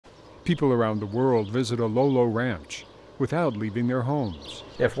People around the world visit a Lolo ranch without leaving their homes.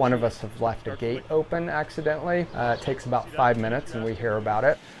 If one of us have left a gate open accidentally, it takes about 5 minutes and we hear about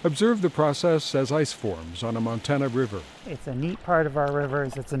it. Observe the process as ice forms on a Montana river. It's a neat part of our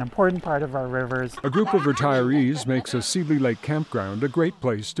rivers. It's an important part of our rivers. A group of retirees makes a Seeley Lake campground a great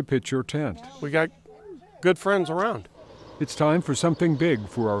place to pitch your tent. We got good friends around. It's time for something big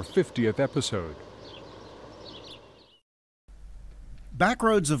for our 50th episode.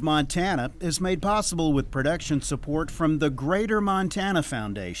 Backroads of Montana is made possible with production support from the Greater Montana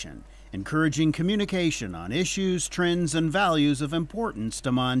Foundation, encouraging communication on issues, trends, and values of importance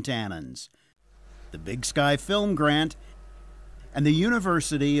to Montanans, the Big Sky Film Grant, and the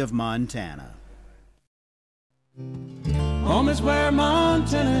University of Montana. Home is where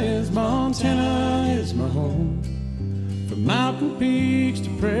Montana is my home. From mountain peaks to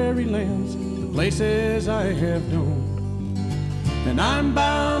prairie lands, the places I have known. And I'm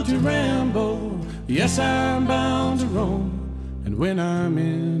bound to ramble, yes, I'm bound to roam. And when I'm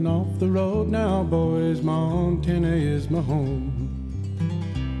in off the road now, boys, Montana is my home.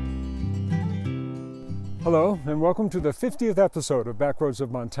 Hello, and welcome to the 50th episode of Backroads of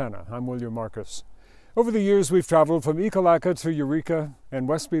Montana. I'm William Marcus. Over the years, we've traveled from Ekalaka to Eureka and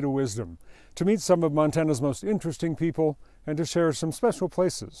Westby to Wisdom to meet some of Montana's most interesting people and to share some special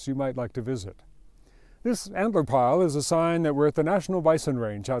places you might like to visit. This antler pile is a sign that we're at the National Bison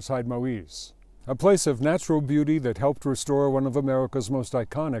Range outside Moise, a place of natural beauty that helped restore one of America's most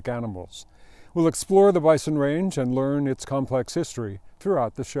iconic animals. We'll explore the Bison Range and learn its complex history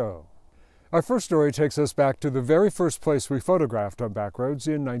throughout the show. Our first story takes us back to the very first place we photographed on Backroads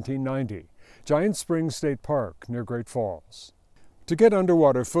in 1990, Giant Springs State Park near Great Falls. To get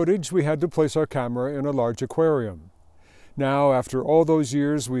underwater footage, we had to place our camera in a large aquarium. Now, after all those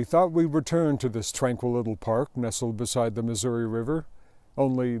years, we thought we'd return to this tranquil little park nestled beside the Missouri River.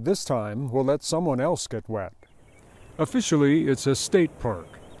 Only this time, we'll let someone else get wet. Officially, it's a state park,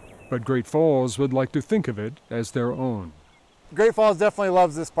 but Great Falls would like to think of it as their own. Great Falls definitely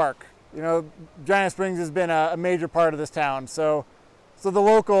loves this park. You know, Giant Springs has been a major part of this town, so the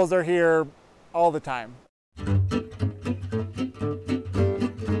locals are here all the time.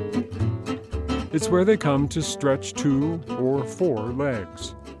 It's where they come to stretch 2 or 4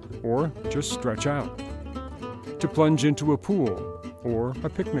 legs, or just stretch out, to plunge into a pool or a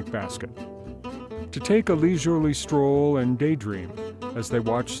picnic basket, to take a leisurely stroll and daydream as they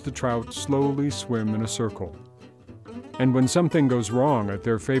watch the trout slowly swim in a circle. And when something goes wrong at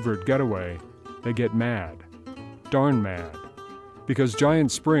their favorite getaway, they get mad, darn mad, because Giant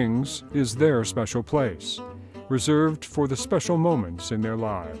Springs is their special place, reserved for the special moments in their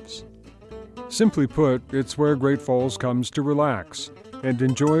lives. Simply put, it's where Great Falls comes to relax and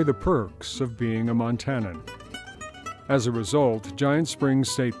enjoy the perks of being a Montanan. As a result, Giant Springs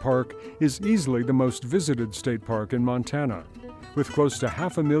State Park is easily the most visited state park in Montana, with close to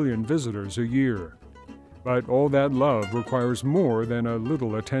 500,000 visitors a year. But all that love requires more than a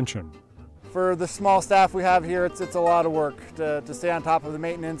little attention. For the small staff we have here, it's a lot of work to stay on top of the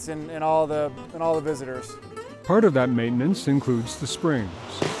maintenance and all the visitors. Part of that maintenance includes the springs.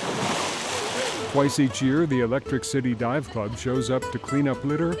 Twice each year, the Electric City Dive Club shows up to clean up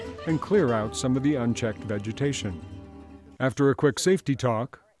litter and clear out some of the unchecked vegetation. After a quick safety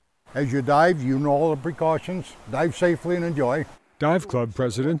talk, as you dive, you know all the precautions. Dive safely and enjoy. Dive Club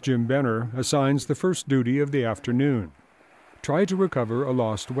President Jim Benner assigns the first duty of the afternoon. Try to recover a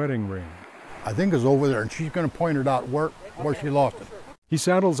lost wedding ring. I think it's over there, and she's going to point it out where she lost it. He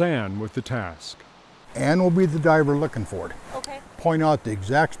saddles Ann with the task. Ann will be the diver looking for it. Okay. Point out the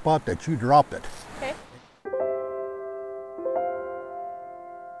exact spot that you dropped it. Okay.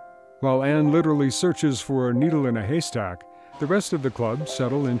 While Ann literally searches for a needle in a haystack, the rest of the club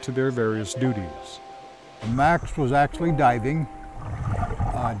settle into their various duties. Max was actually diving.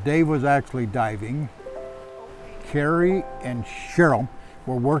 Dave was actually diving. Carrie and Cheryl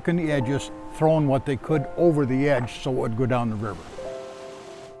were working the edges, throwing what they could over the edge so it would go down the river.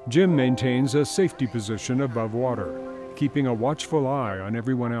 Jim maintains a safety position above water, keeping a watchful eye on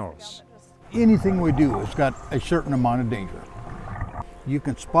everyone else. Anything we do has got a certain amount of danger. You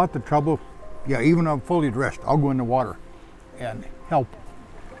can spot the trouble. Yeah, even if I'm fully dressed, I'll go in the water and help.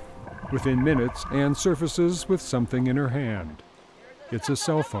 Within minutes, Ann surfaces with something in her hand. It's a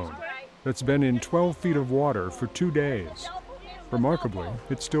cell phone that's been in 12 feet of water for 2 days. Remarkably,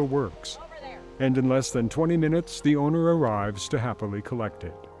 it still works. And in less than 20 minutes, the owner arrives to happily collect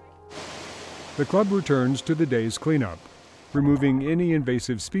it. The club returns to the day's cleanup, removing any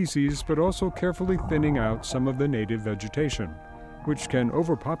invasive species, but also carefully thinning out some of the native vegetation, which can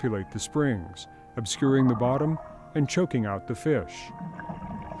overpopulate the springs, obscuring the bottom and choking out the fish.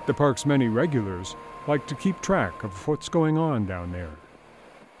 The park's many regulars like to keep track of what's going on down there.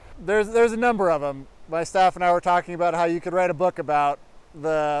 There's a number of them. My staff and I were talking about how you could write a book about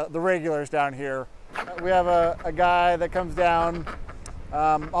the regulars down here. We have a guy that comes down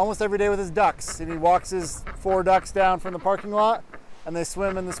almost every day with his ducks, and he walks his 4 ducks down from the parking lot, and they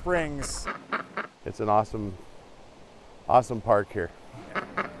swim in the springs. It's an awesome park here.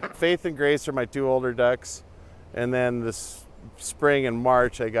 Faith and Grace are my 2 older ducks, and then this spring in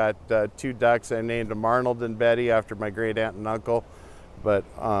March I got 2 ducks. I named them Arnold and Betty after my great aunt and uncle, but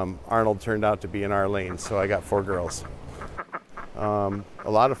Arnold turned out to be in our lane, so I got 4 girls. A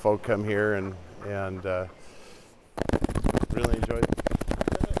lot of folk come here and really enjoy it.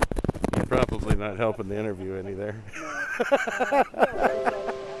 You're probably not helping the interview any there.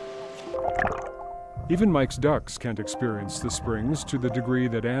 Even Mike's ducks can't experience the springs to the degree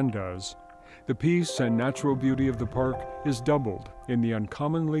that Ann does. The peace and natural beauty of the park is doubled in the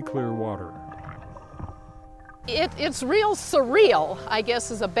uncommonly clear water. It's real surreal, I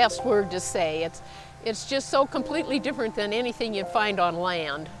guess is the best word to say. It's just so completely different than anything you'd find on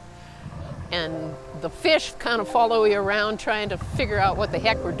land. And the fish kind of follow you around trying to figure out what the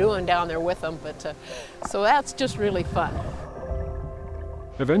heck we're doing down there with them. But so that's just really fun.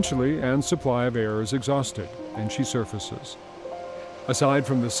 Eventually, Ann's supply of air is exhausted, and she surfaces. Aside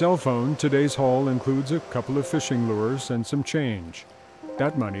from the cell phone, today's haul includes a couple of fishing lures and some change.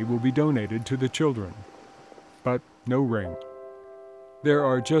 That money will be donated to the children. But no ring. There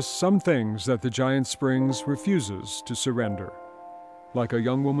are just some things that the Giant Springs refuses to surrender, like a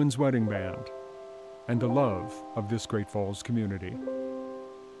young woman's wedding band and the love of this Great Falls community.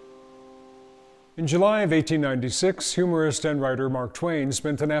 In July of 1896, humorist and writer Mark Twain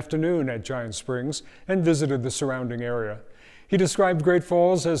spent an afternoon at Giant Springs and visited the surrounding area. He described Great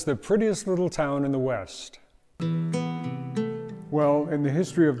Falls as the prettiest little town in the West. Well, in the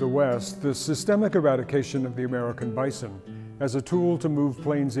history of the West, the systemic eradication of the American bison as a tool to move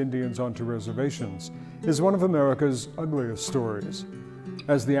Plains Indians onto reservations is one of America's ugliest stories.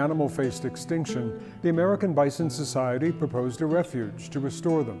 As the animal faced extinction, the American Bison Society proposed a refuge to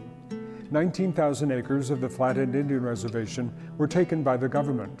restore them. 19,000 acres of the Flathead Indian Reservation were taken by the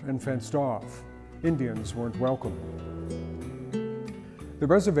government and fenced off. Indians weren't welcome. The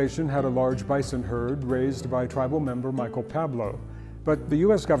reservation had a large bison herd raised by tribal member Michael Pablo, but the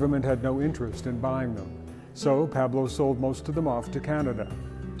U.S. government had no interest in buying them, so Pablo sold most of them off to Canada.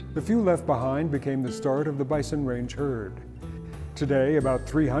 The few left behind became the start of the bison range herd. Today, about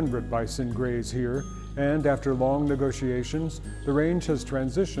 300 bison graze here, and after long negotiations, the range has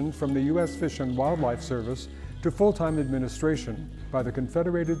transitioned from the U.S. Fish and Wildlife Service to full-time administration by the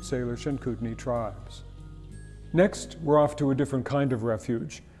Confederated Salish and Kootenai tribes. Next, we're off to a different kind of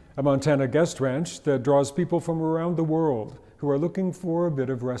refuge, a Montana guest ranch that draws people from around the world who are looking for a bit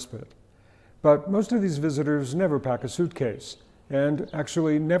of respite. But most of these visitors never pack a suitcase, and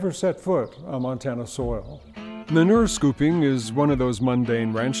actually never set foot on Montana soil. Manure scooping is one of those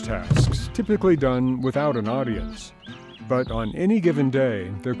mundane ranch tasks, typically done without an audience. But on any given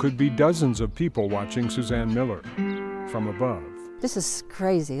day, there could be dozens of people watching Suzanne Miller from above. This is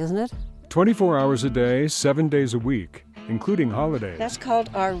crazy, isn't it? 24 hours a day, 7 days a week, including holidays. That's called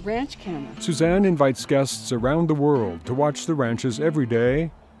our ranch camera. Suzanne invites guests around the world to watch the ranch's everyday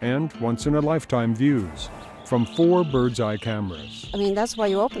and once-in-a-lifetime views from 4 bird's-eye cameras. I mean, that's why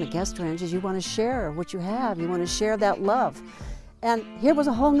you open a guest ranch, is you want to share what you have. You want to share that love. And here was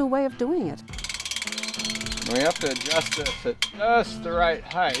a whole new way of doing it. We have to adjust this at just the right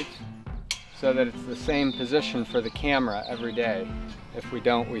height so that it's the same position for the camera every day. If we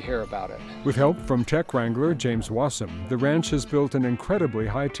don't, we hear about it. With help from tech wrangler James Wassam, the ranch has built an incredibly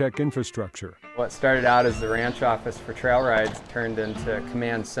high-tech infrastructure. What started out as the ranch office for trail rides turned into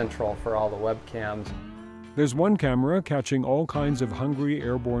command central for all the webcams. There's one camera catching all kinds of hungry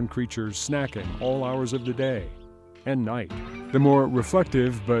airborne creatures snacking all hours of the day and night. The more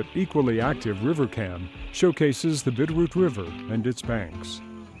reflective but equally active river cam showcases the Bitterroot River and its banks.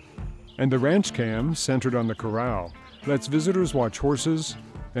 And the ranch cam, centered on the corral, lets visitors watch horses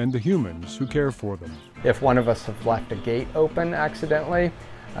and the humans who care for them. If one of us have left a gate open accidentally,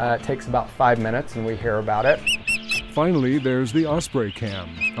 it takes about 5 minutes and we hear about it. Finally, there's the Osprey Cam,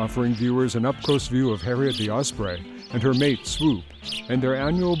 offering viewers an up-close view of Harriet the Osprey and her mate Swoop and their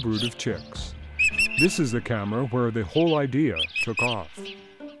annual brood of chicks. This is the camera where the whole idea took off.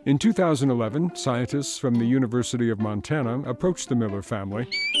 In 2011, scientists from the University of Montana approached the Miller family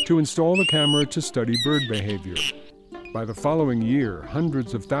to install the camera to study bird behavior. By the following year,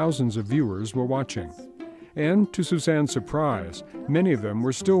 hundreds of thousands of viewers were watching. And to Suzanne's surprise, many of them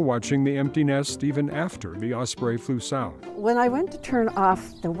were still watching the empty nest even after the osprey flew south. When I went to turn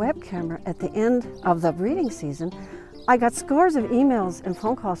off the web camera at the end of the breeding season, I got scores of emails and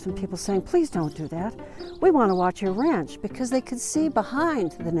phone calls from people saying, please don't do that. We want to watch your ranch, because they could see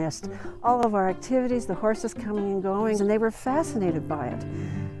behind the nest all of our activities, the horses coming and going, and they were fascinated by it.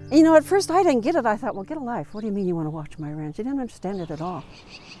 You know, at first I didn't get it. I thought, well, get a life. What do you mean you want to watch my ranch? I didn't understand it at all.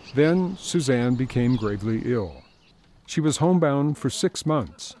 Then Suzanne became gravely ill. She was homebound for 6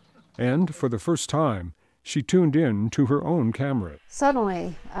 months, and for the first time, she tuned in to her own camera.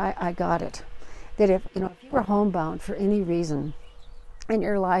 Suddenly, I got it. That if you were homebound for any reason and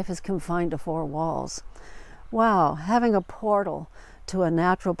your life is confined to 4 walls, wow, having a portal to a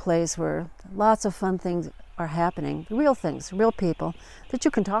natural place where lots of fun things are happening, real things, real people that you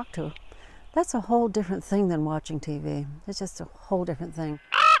can talk to, that's a whole different thing than watching TV. It's just a whole different thing.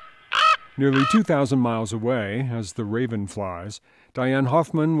 Nearly 2,000 miles away, as the raven flies, Diane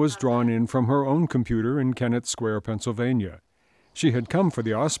Hoffman was drawn in from her own computer in Kennett Square, Pennsylvania. She had come for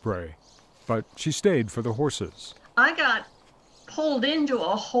the osprey, but she stayed for the horses. I got pulled into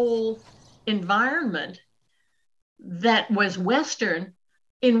a whole environment that was Western,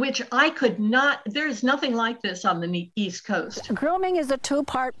 in which I could not, there's nothing like this on the East Coast. Grooming is a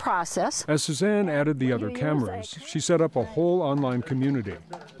 2-part process. As Suzanne added the other cameras, she set up a whole online community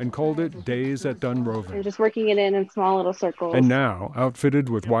and called it Days at Dunrovin. You're just working it in small little circles. And now, outfitted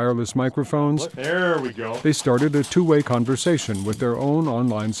with wireless microphones, There we go. they started a 2-way conversation with their own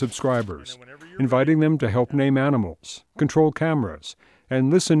online subscribers, inviting them to help name animals, control cameras, and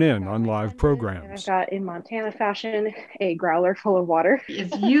listen in on live programs. I've got, in Montana fashion, a growler full of water.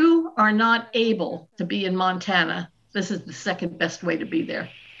 If you are not able to be in Montana, this is the second best way to be there.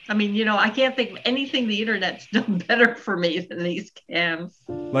 I mean, I can't think of anything the internet's done better for me than these cams.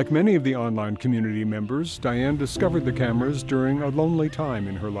 Like many of the online community members, Diane discovered the cameras during a lonely time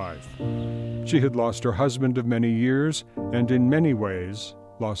in her life. She had lost her husband of many years, and in many ways,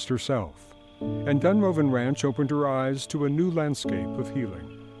 lost herself. And Dunrovin Ranch opened her eyes to a new landscape of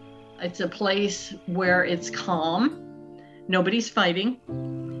healing. It's a place where it's calm, nobody's fighting,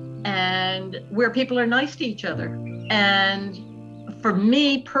 and where people are nice to each other. And for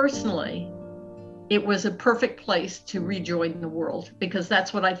me personally, it was a perfect place to rejoin the world, because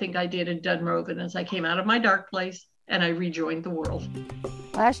that's what I think I did in Dunrovin, as I came out of my dark place and I rejoined the world.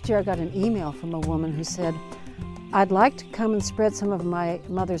 Last year I got an email from a woman who said, I'd like to come and spread some of my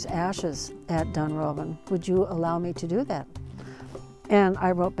mother's ashes at Dunrovin. Would you allow me to do that? And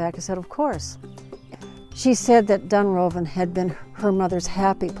I wrote back and said, of course. She said that Dunrovin had been her mother's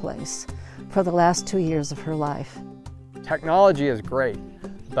happy place for the last 2 years of her life. Technology is great,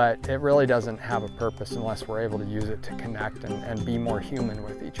 but it really doesn't have a purpose unless we're able to use it to connect and be more human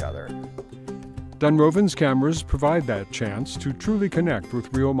with each other. Dunrovin's cameras provide that chance to truly connect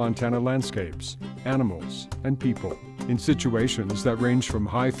with real Montana landscapes, animals, and people in situations that range from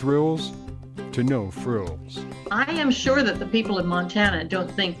high thrills to no frills. I am sure that the people in Montana don't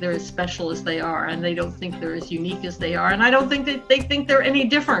think they're as special as they are, and they don't think they're as unique as they are, and I don't think that they think they're any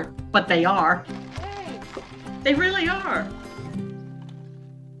different, but they are. They really are.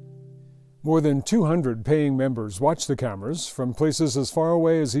 More than 200 paying members watch the cameras from places as far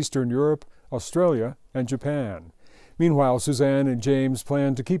away as Eastern Europe, Australia, and Japan. Meanwhile, Suzanne and James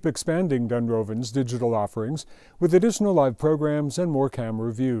plan to keep expanding Dunrovin's digital offerings with additional live programs and more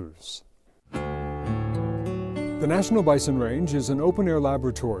camera views. The National Bison Range is an open-air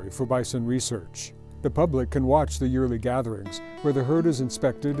laboratory for bison research. The public can watch the yearly gatherings where the herd is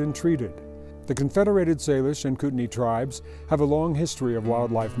inspected and treated. The Confederated Salish and Kootenai tribes have a long history of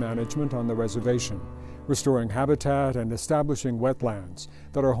wildlife management on the reservation, restoring habitat and establishing wetlands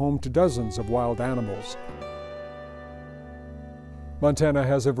that are home to dozens of wild animals. Montana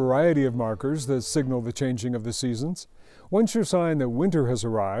has a variety of markers that signal the changing of the seasons. One sure sign that winter has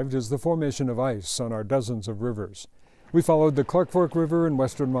arrived is the formation of ice on our dozens of rivers. We followed the Clark Fork River in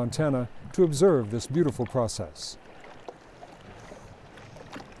western Montana to observe this beautiful process.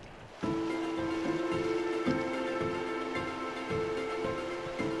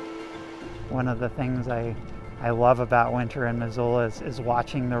 One of the things I love about winter in Missoula is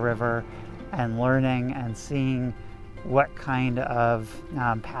watching the river and learning and seeing what kind of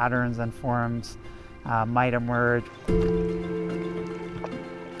patterns and forms might emerge.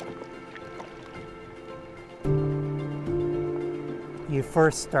 You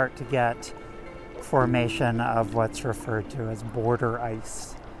first start to get formation of what's referred to as border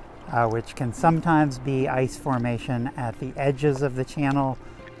ice, which can sometimes be ice formation at the edges of the channel.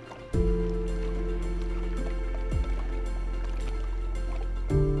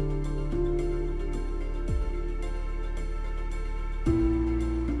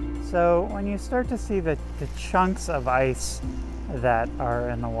 So when you start to see the chunks of ice that are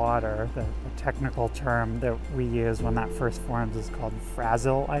in the water, the technical term that we use when that first forms is called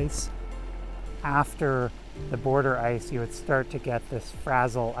frazzle ice. After the border ice, you would start to get this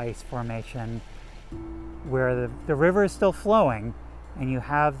frazzle ice formation where the river is still flowing and you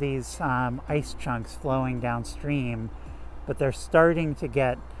have these ice chunks flowing downstream, but they're starting to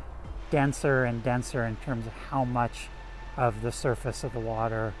get denser and denser in terms of how much of the surface of the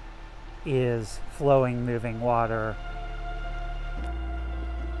water is flowing, moving water.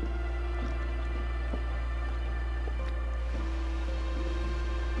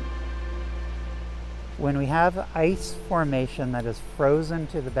 When we have ice formation that is frozen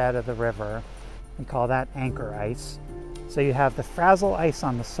to the bed of the river, we call that anchor ice. So you have the frazzle ice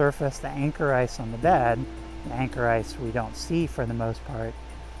on the surface, the anchor ice on the bed. The anchor ice we don't see for the most part.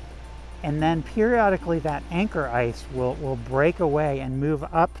 And then periodically that anchor ice will break away and move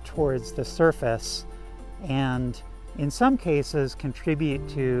up towards the surface and in some cases contribute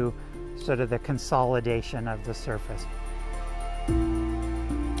to sort of the consolidation of the surface.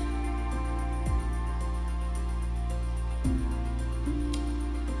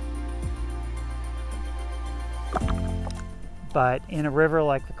 But in a river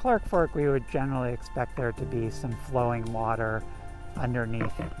like the Clark Fork, we would generally expect there to be some flowing water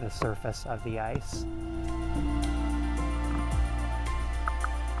underneath the surface of the ice.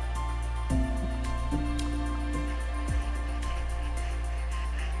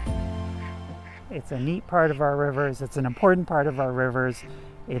 It's a neat part of our rivers. It's an important part of our rivers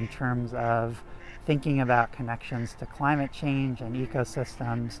in terms of thinking about connections to climate change and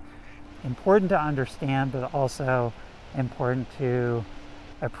ecosystems. Important to understand, but also important to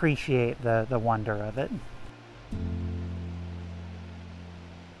appreciate the wonder of it.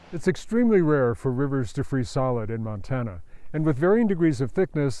 It's extremely rare for rivers to freeze solid in Montana, and with varying degrees of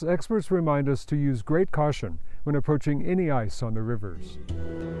thickness, experts remind us to use great caution when approaching any ice on the rivers.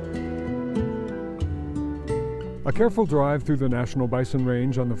 A careful drive through the National Bison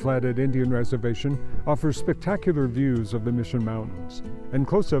Range on the Flathead Indian Reservation offers spectacular views of the Mission Mountains and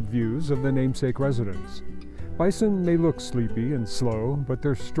close-up views of the namesake residence. Bison may look sleepy and slow, but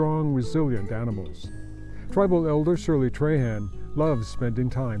they're strong, resilient animals. Tribal elder Shirley Trahan loves spending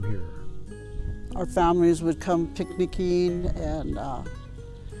time here. Our families would come picnicking and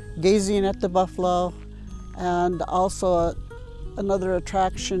gazing at the buffalo, and also another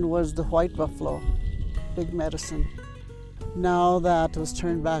attraction was the white buffalo, Big Medicine. Now that was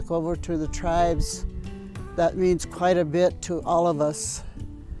turned back over to the tribes, that means quite a bit to all of us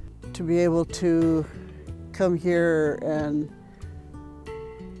to be able to come here and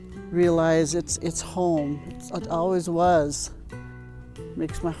realize it's home. It always was.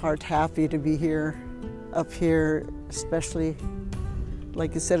 Makes my heart happy to be here, up here, especially,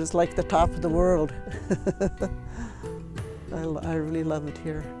 like you said, it's like the top of the world. I really love it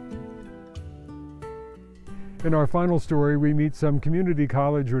here. In our final story, we meet some community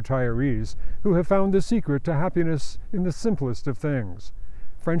college retirees who have found the secret to happiness in the simplest of things: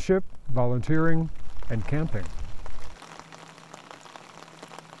 friendship, volunteering, and camping.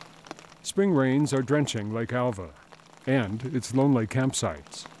 Spring rains are drenching Lake Alva and its lonely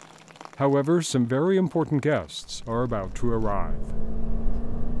campsites. However, some very important guests are about to arrive.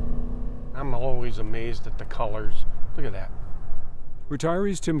 I'm always amazed at the colors. Look at that.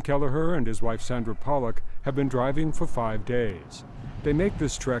 Retirees Tim Kelleher and his wife Sandra Pollock have been driving for 5 days. They make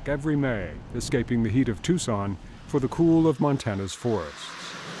this trek every May, escaping the heat of Tucson for the cool of Montana's forests.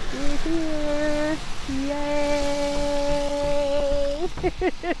 We're here! Yay!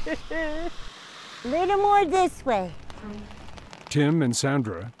 A little more this way. Tim and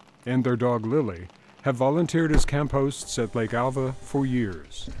Sandra, and their dog Lily, have volunteered as camp hosts at Lake Alva for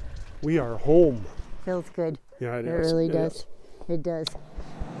years. We are home. Feels good. Yeah, it is. is. It really It does. is. It does.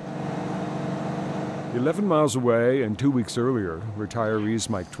 11 miles away and 2 weeks earlier, retirees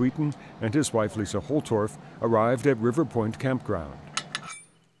Mike Tweeten and his wife Lisa Holtorf arrived at River Point Campground.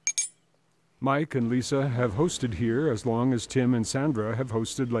 Mike and Lisa have hosted here as long as Tim and Sandra have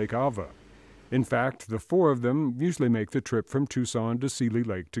hosted Lake Alva. In fact, the four of them usually make the trip from Tucson to Seeley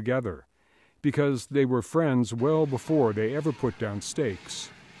Lake together, because they were friends well before they ever put down stakes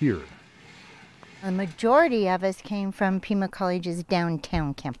here. The majority of us came from Pima College's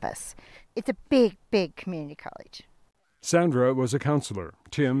downtown campus. It's a big, big community college. Sandra was a counselor,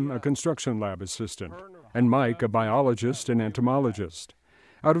 Tim a construction lab assistant, and Mike a biologist and entomologist.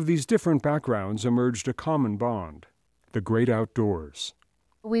 Out of these different backgrounds emerged a common bond: the great outdoors.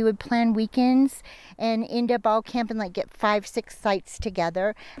 We would plan weekends and end up all camping, like get 5-6 sites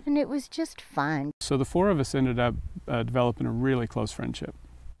together, and it was just fun. So the four of us ended up developing a really close friendship.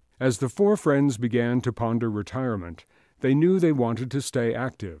 As the four friends began to ponder retirement, they knew they wanted to stay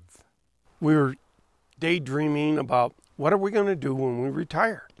active. We were daydreaming about what are we going to do when we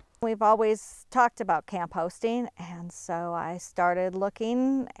retire. We've always talked about camp hosting, and so I started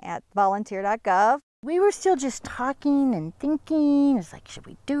looking at volunteer.gov. We were still just talking and thinking. It's like, should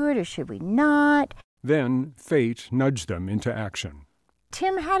we do it or should we not? Then fate nudged them into action.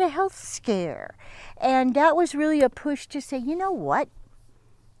 Tim had a health scare, and that was really a push to say, you know what?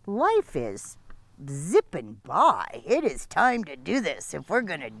 Life is zipping by. It is time to do this if we're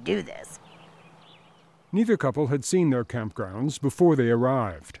going to do this. Neither couple had seen their campgrounds before they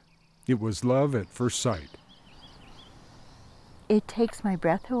arrived. It was love at first sight. It takes my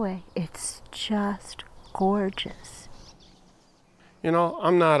breath away. It's just gorgeous. You know,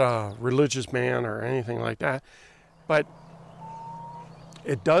 I'm not a religious man or anything like that, but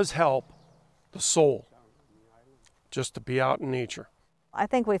it does help the soul just to be out in nature. I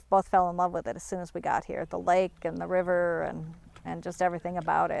think we both fell in love with it as soon as we got here. The lake and the river and just everything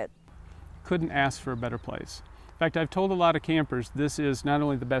about it. Couldn't ask for a better place. In fact, I've told a lot of campers this is not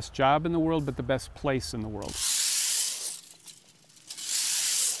only the best job in the world, but the best place in the world.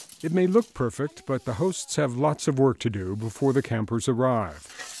 It may look perfect, but the hosts have lots of work to do before the campers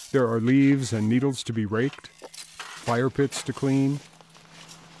arrive. There are leaves and needles to be raked, fire pits to clean,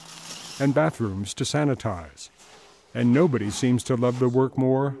 and bathrooms to sanitize. And nobody seems to love the work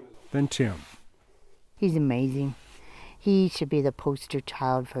more than Tim. He's amazing. He should be the poster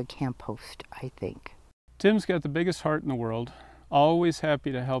child for a camp host, I think. Tim's got the biggest heart in the world, always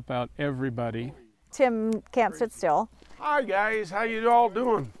happy to help out everybody. Tim can't sit still. Hi guys, how you all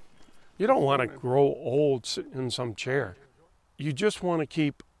doing? You don't want to grow old sitting in some chair. You just want to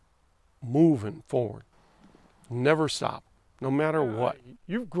keep moving forward. Never stop, no matter what.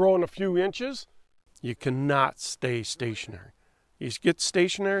 You've grown a few inches, you cannot stay stationary. You get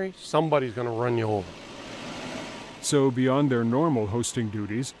stationary, somebody's going to run you over. So beyond their normal hosting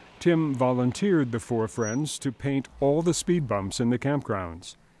duties, Tim volunteered the four friends to paint all the speed bumps in the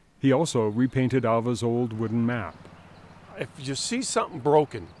campgrounds. He also repainted Alva's old wooden map. If you see something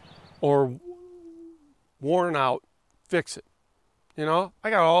broken or worn out, fix it. You know,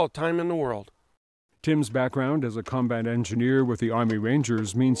 I got all the time in the world. Tim's background as a combat engineer with the Army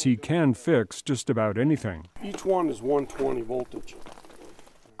Rangers means he can fix just about anything. Each one is 120 voltage.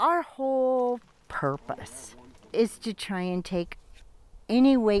 Our whole purpose is to try and take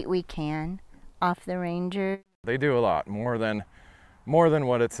any weight we can off the Ranger. They do a lot, more than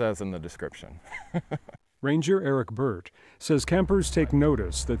what it says in the description. Ranger Eric Burt says campers take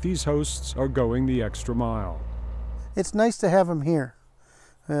notice that these hosts are going the extra mile. It's nice to have them here.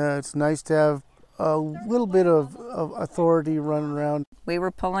 It's nice to have a little bit of authority running around. We were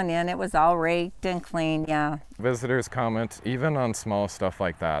pulling in, it was all raked and clean, yeah. Visitors comment even on small stuff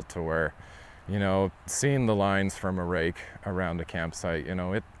like that, to where, you know, seeing the lines from a rake around a campsite, you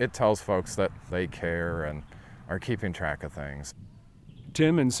know, it tells folks that they care and are keeping track of things.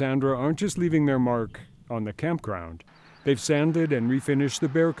 Tim and Sandra aren't just leaving their mark on the campground. They've sanded and refinished the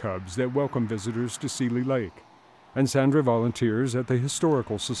bear cubs that welcome visitors to Seeley Lake. And Sandra volunteers at the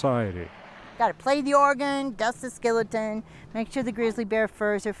Historical Society. Got to play the organ, dust the skeleton, make sure the grizzly bear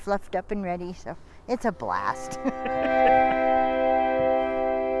furs are fluffed up and ready, so it's a blast.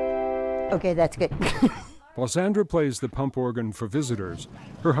 Okay, that's good. While Sandra plays the pump organ for visitors,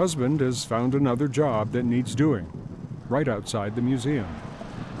 her husband has found another job that needs doing, right outside the museum.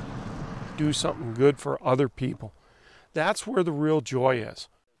 Do something good for other people. That's where the real joy is.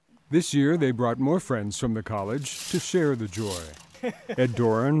 This year they brought more friends from the college to share the joy. Ed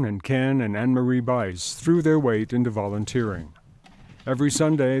Doran and Ken and Anne-Marie Bice threw their weight into volunteering. Every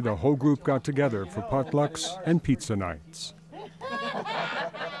Sunday, the whole group got together for potlucks and pizza nights.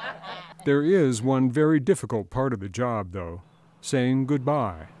 There is one very difficult part of the job, though, saying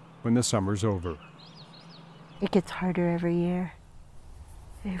goodbye when the summer's over. It gets harder every year.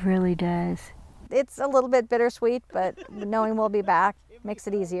 It really does. It's a little bit bittersweet, but knowing we'll be back makes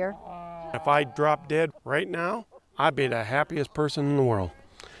it easier. If I dropped dead right now, I'd be the happiest person in the world.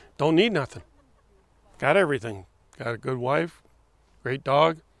 Don't need nothing. Got everything. Got a good wife, great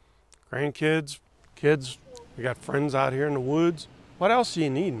dog, grandkids, kids. We got friends out here in the woods. What else do you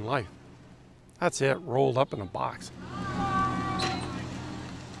need in life? That's it, rolled up in a box.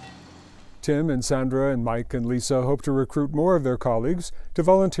 Tim and Sandra and Mike and Lisa hope to recruit more of their colleagues to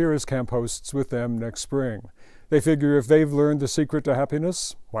volunteer as camp hosts with them next spring. They figure if they've learned the secret to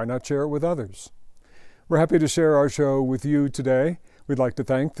happiness, why not share it with others? We're happy to share our show with you today. We'd like to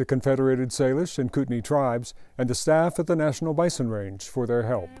thank the Confederated Salish and Kootenai tribes and the staff at the National Bison Range for their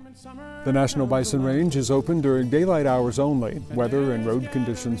help. The National Bison Range is open during daylight hours only, weather and road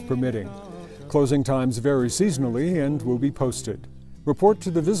conditions permitting. Closing times vary seasonally and will be posted. Report to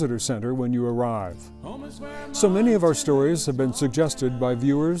the Visitor Center when you arrive. So many of our stories have been suggested by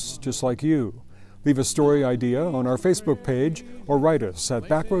viewers just like you. Leave a story idea on our Facebook page or write us at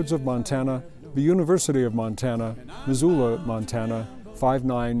Backroads of Montana, the University of Montana, Missoula, Montana,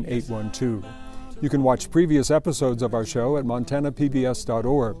 59812. You can watch previous episodes of our show at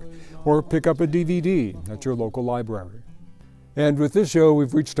montanapbs.org or pick up a DVD at your local library. And with this show,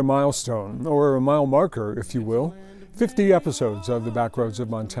 we've reached a milestone, or a mile marker, if you will, 50 episodes of the Backroads of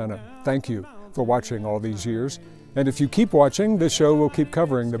Montana. Thank you for watching all these years. And if you keep watching, this show will keep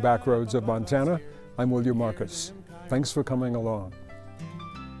covering the Backroads of Montana. I'm William Marcus. Thanks for coming along.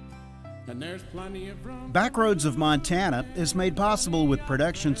 Backroads of Montana is made possible with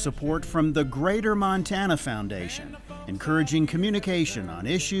production support from the Greater Montana Foundation, encouraging communication on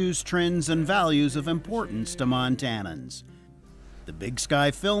issues, trends, and values of importance to Montanans. The Big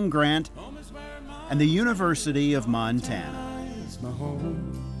Sky Film Grant and the University of Montana.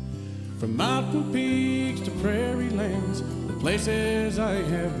 From mountain peaks to prairie lands, the places I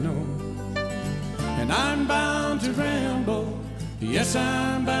have known. And I'm bound to ramble, yes,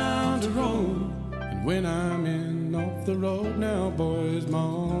 I'm bound to roam. And when I'm in off the road now, boys,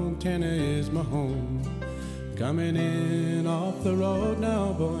 Montana is my home. Coming in off the road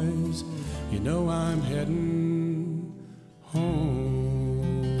now, boys, you know I'm heading home.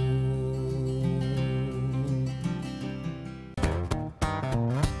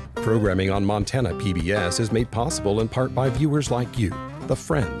 Programming on Montana PBS is made possible in part by viewers like you, the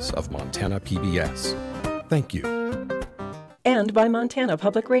friends of Montana PBS. Thank you. And by Montana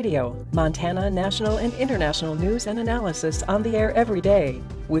Public Radio, Montana national and international news and analysis on the air every day.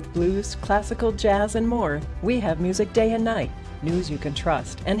 With blues, classical, jazz, and more, we have music day and night, news you can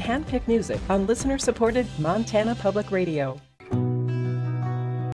trust, and hand-picked music on listener-supported Montana Public Radio.